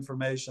great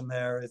information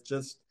there. It's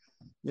just,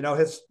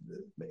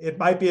 it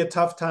might be a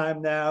tough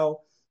time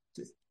now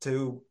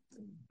to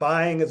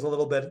buying is a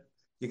little bit,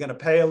 you're going to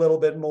pay a little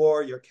bit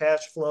more, your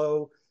cash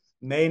flow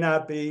may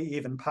not be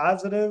even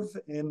positive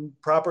in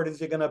properties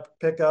you're going to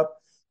pick up.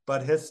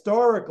 But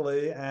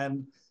historically,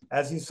 and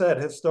as you said,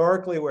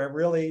 historically, we're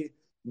really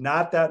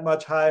not that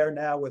much higher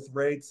now with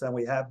rates than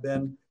we have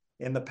been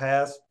in the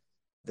past.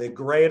 The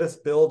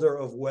greatest builder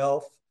of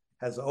wealth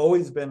has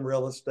always been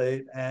real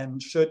estate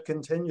and should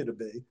continue to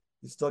be.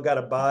 You still got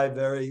to buy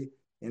very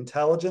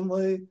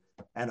intelligently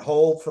and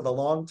hold for the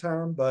long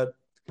term, but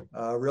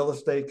real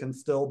estate can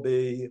still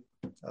be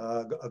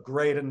a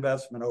great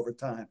investment over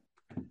time.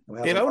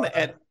 Dave, I want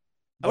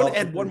to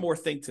add one more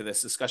thing to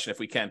this discussion if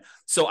we can.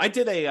 So I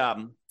did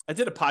a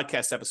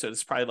podcast episode.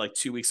 It's probably like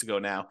 2 weeks ago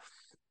now.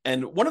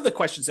 And one of the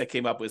questions that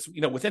came up was,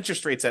 with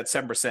interest rates at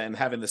 7% and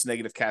having this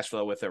negative cash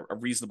flow with a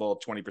reasonable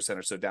 20%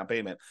 or so down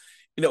payment,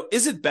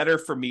 is it better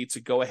for me to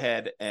go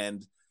ahead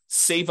and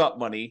save up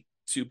money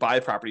to buy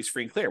properties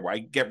free and clear, where I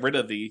get rid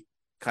of the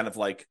kind of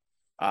like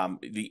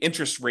the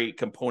interest rate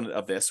component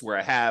of this, where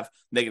I have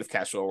negative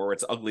cash flow, or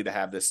it's ugly to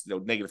have this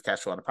negative cash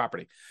flow on a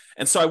property?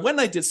 And so I went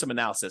and I did some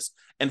analysis,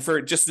 and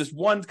for just this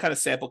one kind of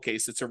sample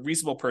case, it's a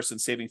reasonable person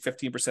saving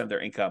 15% of their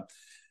income.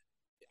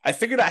 I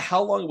figured out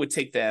how long it would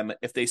take them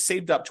if they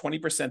saved up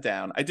 20%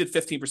 down. I did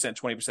 15%,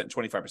 20%, and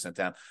 25%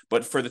 down.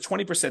 But for the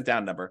 20%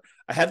 down number,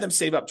 I had them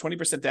save up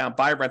 20% down,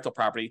 buy a rental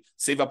property,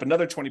 save up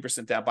another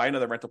 20% down, buy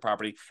another rental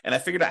property. And I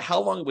figured out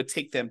how long it would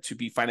take them to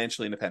be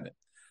financially independent.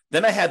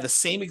 Then I had the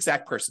same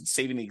exact person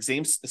saving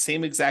the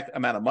same exact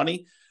amount of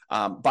money,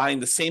 buying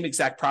the same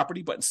exact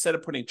property, but instead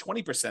of putting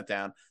 20%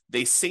 down,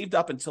 they saved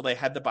up until they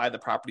had to buy the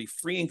property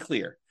free and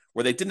clear,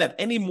 where they didn't have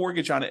any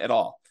mortgage on it at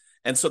all.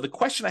 And so the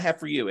question I have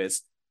for you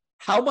is,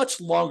 how much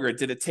longer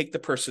did it take the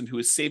person who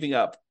is saving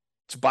up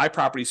to buy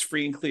properties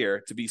free and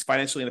clear to be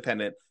financially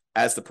independent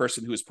as the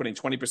person who is putting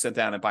 20%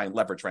 down and buying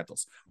leverage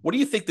rentals? What do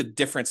you think the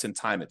difference in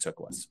time it took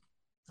was?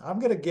 I'm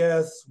going to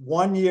guess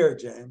 1 year,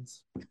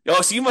 James.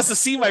 Oh, so you must have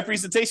seen my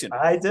presentation.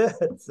 I did.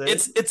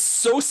 It's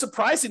so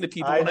surprising to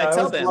people when I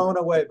tell them. I was blown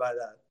away by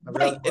that.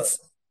 Right.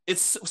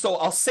 It's so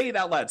I'll say it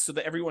out loud so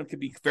that everyone can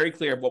be very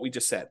clear of what we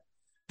just said.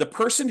 The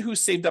person who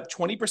saved up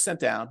 20%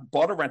 down,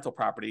 bought a rental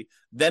property,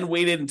 then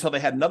waited until they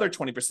had another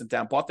 20%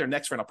 down, bought their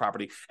next rental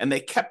property, and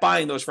they kept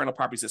buying those rental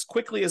properties as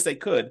quickly as they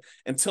could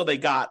until they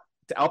got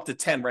up to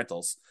 10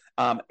 rentals.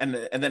 And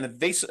then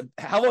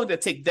how long did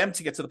it take them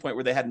to get to the point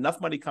where they had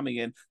enough money coming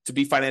in to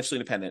be financially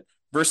independent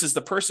versus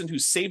the person who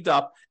saved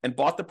up and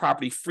bought the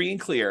property free and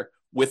clear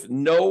with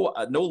no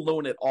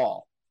loan at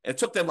all. And it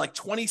took them like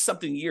 20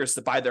 something years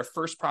to buy their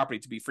first property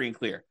to be free and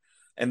clear.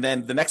 And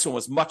then the next one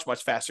was much,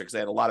 much faster because they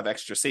had a lot of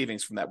extra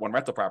savings from that one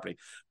rental property.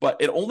 But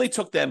it only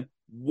took them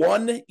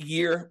 1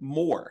 year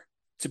more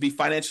to be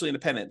financially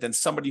independent than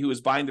somebody who is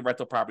buying the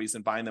rental properties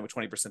and buying them with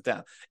 20%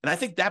 down. And I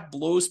think that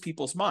blows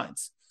people's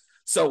minds.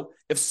 So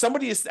if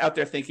somebody is out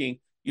there thinking,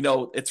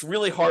 it's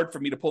really hard for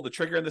me to pull the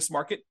trigger in this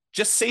market,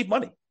 just save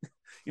money.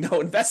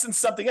 Invest in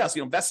something else,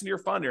 invest in your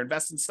fund or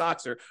invest in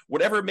stocks or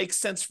whatever makes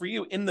sense for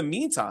you in the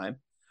meantime,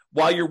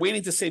 while you're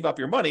waiting to save up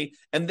your money.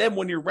 And then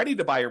when you're ready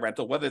to buy a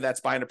rental, whether that's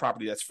buying a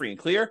property that's free and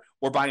clear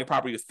or buying a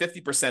property with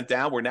 50%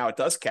 down where now it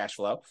does cash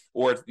flow,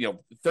 or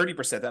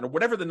 30% down, or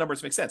whatever the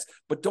numbers make sense.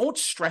 But don't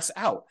stress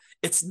out.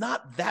 It's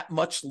not that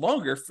much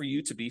longer for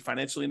you to be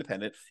financially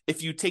independent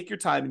if you take your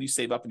time and you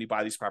save up and you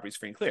buy these properties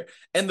free and clear.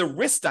 And the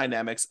risk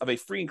dynamics of a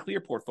free and clear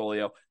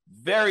portfolio,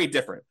 very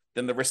different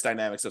than the risk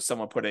dynamics of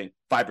someone putting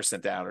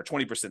 5% down or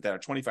 20% down or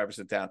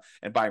 25% down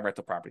and buying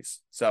rental properties.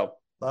 So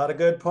a lot of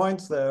good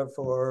points there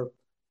for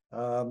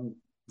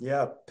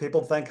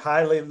people think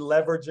highly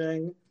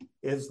leveraging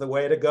is the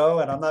way to go.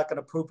 And I'm not going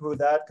to poo-poo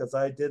that because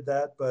I did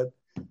that, but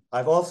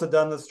I've also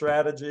done the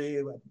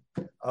strategy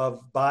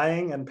of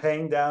buying and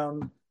paying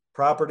down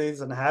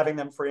properties and having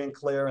them free and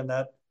clear. And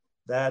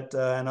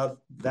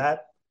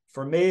that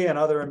for me and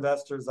other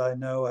investors I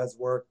know has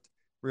worked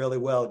really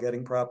well,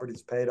 getting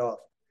properties paid off.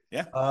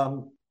 Yeah.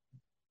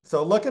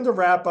 So looking to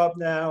wrap up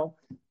now,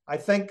 I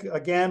think,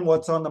 again,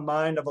 what's on the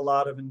mind of a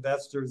lot of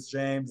investors,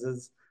 James,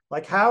 is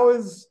like, how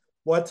is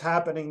what's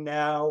happening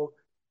now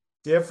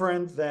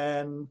different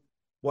than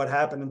what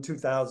happened in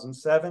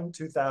 2007,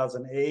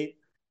 2008?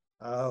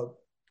 How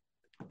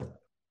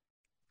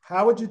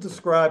would you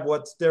describe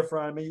what's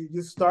different? I mean,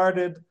 you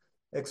started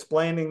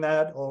explaining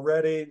that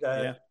already,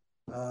 that,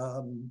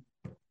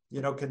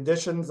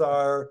 conditions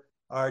are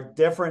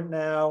different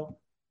now,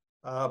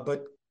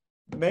 but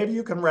maybe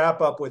you can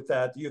wrap up with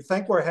that. Do you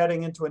think we're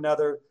heading into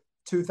another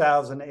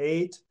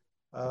 2008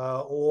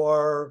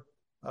 or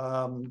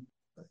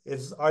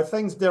are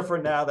things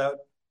different now that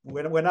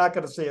we're not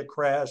going to see a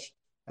crash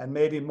and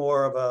maybe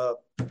more of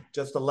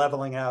just a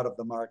leveling out of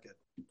the market?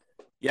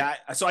 Yeah,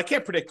 so I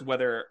can't predict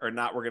whether or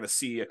not we're going to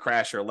see a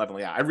crash or a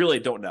leveling out. I really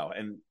don't know.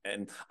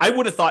 And I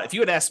would have thought if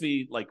you had asked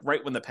me like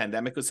right when the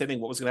pandemic was hitting,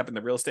 what was going to happen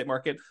in the real estate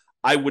market,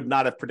 I would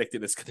not have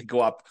predicted it's going to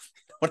go up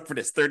for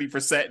this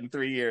 30% in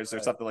 3 years or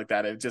something like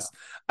that.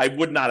 I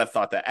would not have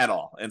thought that at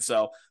all. And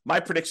so my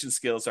prediction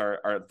skills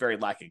are very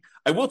lacking.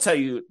 I will tell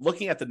you,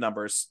 looking at the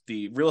numbers,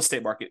 the real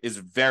estate market is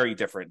very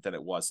different than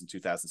it was in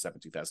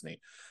 2007,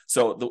 2008.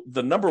 So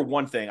the number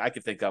one thing I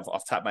could think of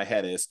off the top of my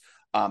head is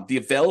the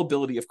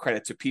availability of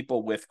credit to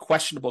people with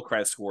questionable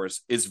credit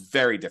scores is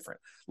very different.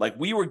 Like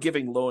we were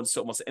giving loans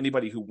to almost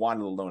anybody who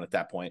wanted a loan at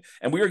that point.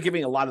 And we were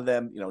giving a lot of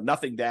them,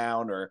 nothing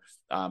down or,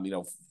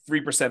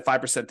 3%,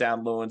 5%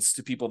 down loans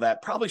to people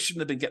that probably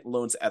shouldn't have been getting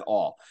loans at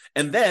all.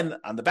 And then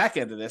on the back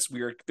end of this,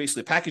 we were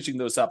basically packaging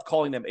those up,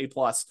 calling them A+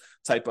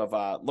 type of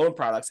loan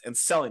products and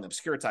selling them,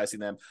 securitizing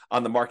them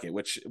on the market,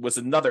 which was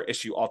another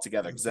issue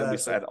altogether because then we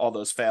had all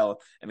those fail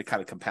and it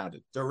kind of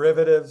compounded.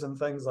 Derivatives and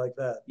things like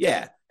that.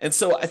 Yeah. And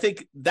so I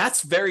think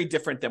that's very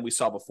different than we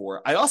saw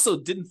before. I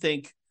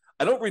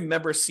don't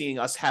remember seeing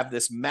us have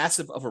this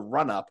massive of a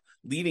run up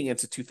leading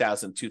into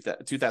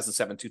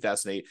 2007,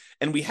 2008.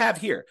 And we have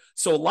here.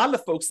 So a lot of the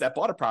folks that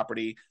bought a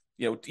property,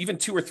 even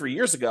 2 or 3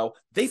 years ago,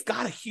 they've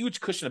got a huge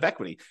cushion of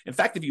equity. In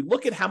fact, if you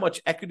look at how much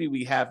equity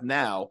we have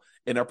now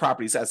in our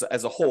properties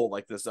as a whole,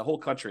 like this, the whole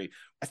country,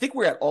 I think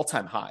we're at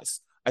all-time highs.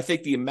 I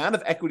think the amount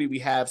of equity we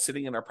have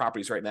sitting in our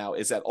properties right now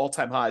is at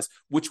all-time highs,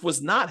 which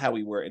was not how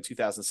we were in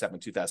 2007,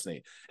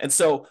 2008. And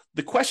so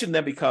the question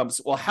then becomes,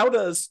 well, how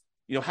does,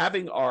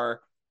 having our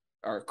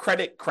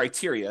credit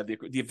criteria,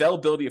 the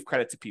availability of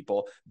credit to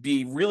people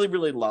be really,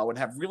 really low and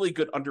have really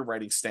good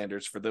underwriting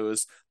standards for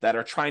those that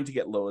are trying to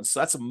get loans. So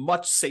that's a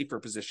much safer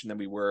position than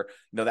we were,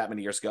 that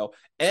many years ago.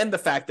 And the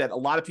fact that a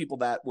lot of people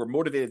that were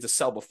motivated to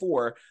sell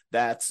before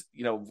that,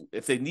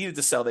 if they needed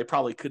to sell, they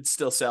probably could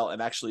still sell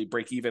and actually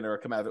break even or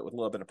come out of it with a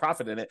little bit of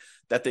profit in it,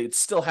 that they'd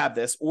still have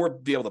this or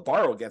be able to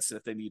borrow against it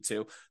if they need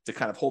to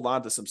kind of hold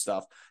on to some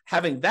stuff.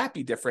 Having that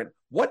be different,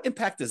 what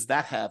impact does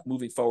that have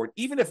moving forward,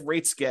 even if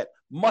rates get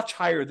much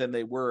higher than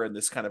they were in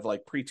this kind of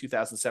like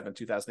pre-2007,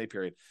 2008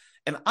 period?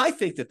 And I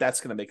think that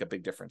that's going to make a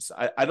big difference.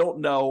 I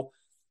don't know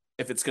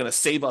if it's going to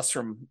save us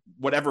from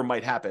whatever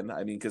might happen.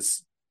 I mean,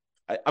 because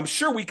I'm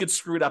sure we could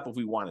screw it up if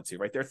we wanted to,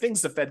 right? There are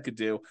things the Fed could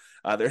do.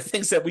 There are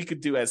things that we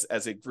could do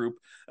as a group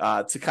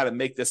to kind of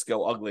make this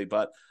go ugly.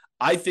 But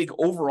I think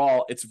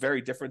overall, it's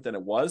very different than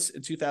it was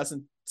in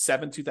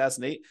 2007,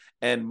 2008.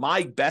 And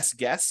my best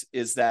guess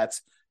is that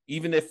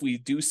even if we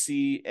do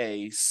see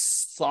a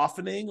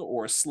softening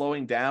or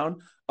slowing down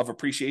of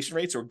appreciation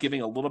rates or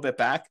giving a little bit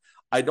back,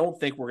 I don't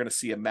think we're going to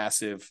see a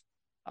massive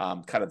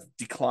kind of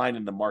decline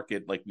in the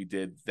market like we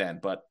did then.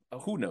 But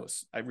who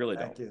knows? I really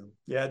don't. Thank you.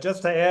 Yeah,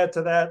 just to add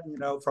to that,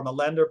 from a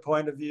lender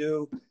point of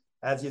view,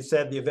 as you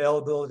said, the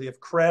availability of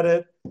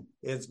credit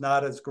is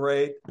not as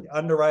great. The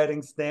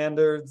underwriting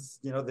standards,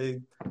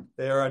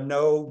 there are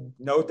no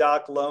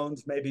doc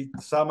loans. Maybe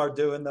some are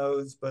doing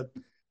those, but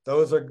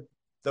those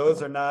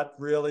are not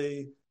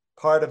really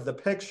part of the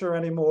picture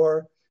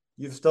anymore.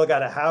 You've still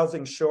got a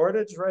housing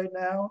shortage right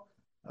now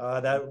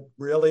that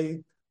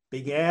really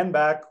began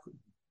back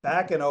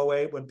in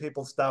 08 when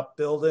people stopped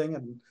building,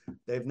 and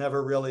they've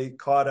never really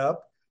caught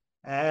up.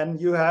 And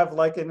you have,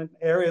 like in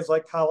areas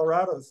like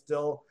Colorado,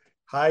 still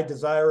high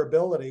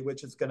desirability,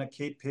 which is going to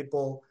keep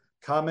people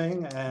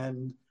coming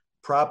and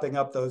propping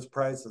up those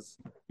prices.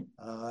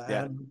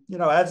 And,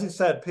 as you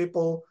said,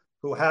 people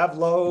who have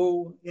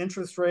low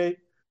interest rate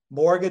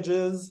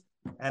mortgages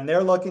and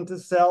they're looking to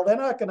sell, they're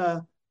not going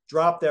to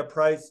drop their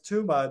price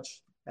too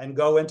much and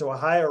go into a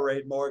higher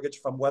rate mortgage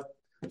for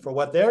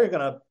what they're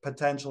going to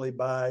potentially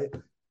buy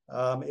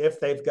if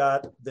they've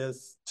got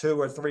this 2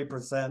 or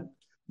 3%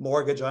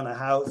 mortgage on a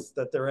house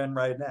that they're in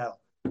right now.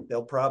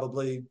 They'll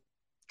probably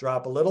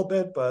drop a little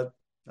bit, but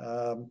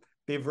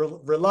be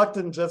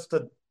reluctant just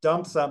to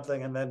dump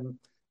something and then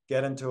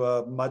get into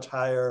a much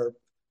higher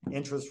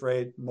interest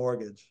rate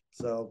mortgage.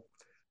 So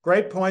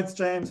great points,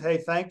 James. Hey,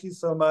 thank you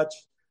so much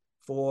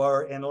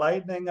for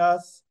enlightening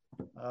us.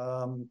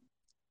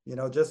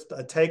 Just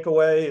a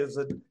takeaway is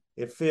that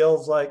it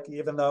feels like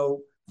even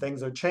though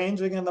things are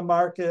changing in the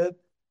market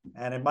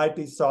and it might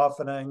be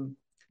softening,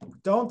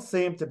 don't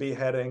seem to be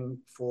heading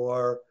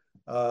for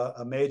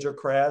a major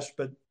crash,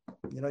 but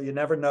you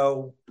never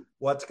know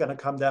what's going to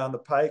come down the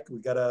pike. We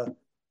got to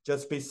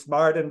just be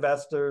smart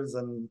investors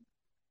and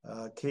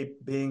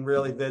keep being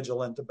really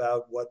vigilant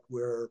about what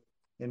we're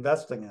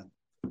investing in.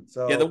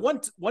 So yeah, the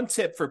one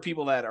tip for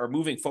people that are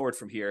moving forward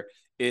from here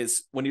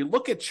is when you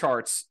look at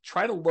charts,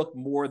 try to look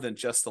more than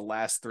just the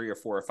last 3 or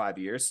 4 or 5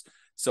 years.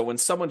 So when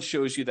someone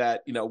shows you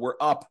that, we're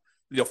up,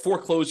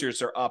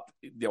 foreclosures are up,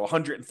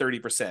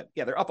 130%.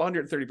 Yeah, they're up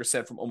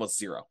 130% from almost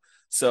zero.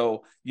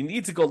 So you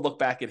need to go look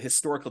back at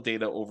historical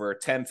data over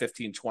 10,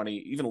 15, 20,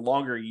 even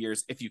longer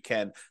years if you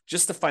can,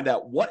 just to find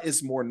out what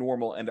is more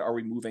normal and are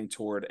we moving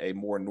toward a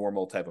more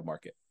normal type of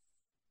market.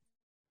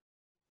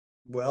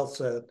 Well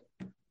said.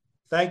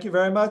 Thank you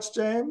very much,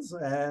 James.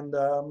 And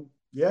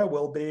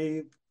we'll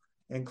be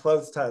in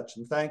close touch.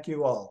 And thank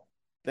you all.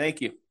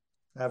 Thank you.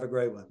 Have a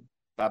great one.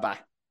 Bye-bye.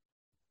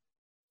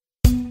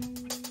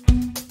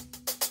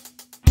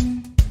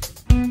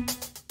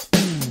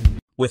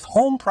 With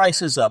home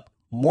prices up,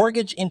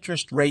 mortgage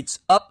interest rates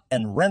up,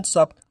 and rents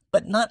up,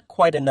 but not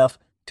quite enough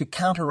to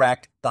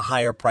counteract the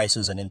higher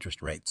prices and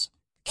interest rates.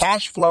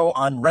 Cash flow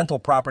on rental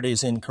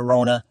properties in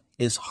Corona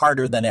is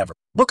harder than ever.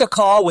 Book a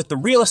call with the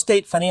Real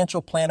Estate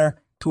Financial Planner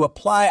to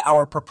apply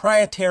our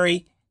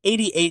proprietary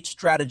 88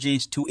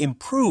 strategies to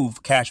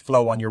improve cash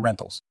flow on your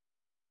rentals.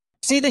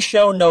 See the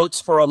show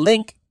notes for a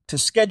link to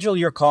schedule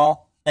your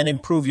call and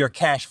improve your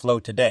cash flow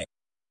today.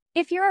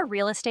 If you're a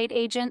real estate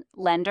agent,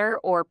 lender,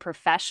 or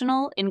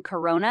professional in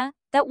Corona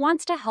that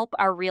wants to help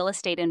our real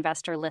estate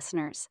investor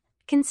listeners,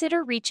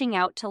 consider reaching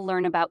out to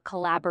learn about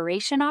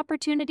collaboration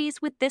opportunities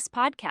with this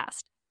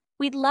podcast.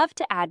 We'd love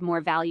to add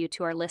more value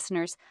to our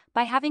listeners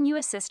by having you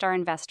assist our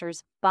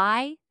investors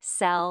buy,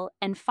 sell,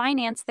 and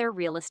finance their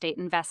real estate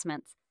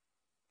investments.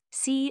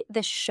 See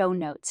the show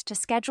notes to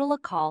schedule a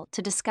call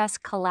to discuss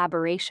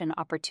collaboration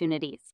opportunities.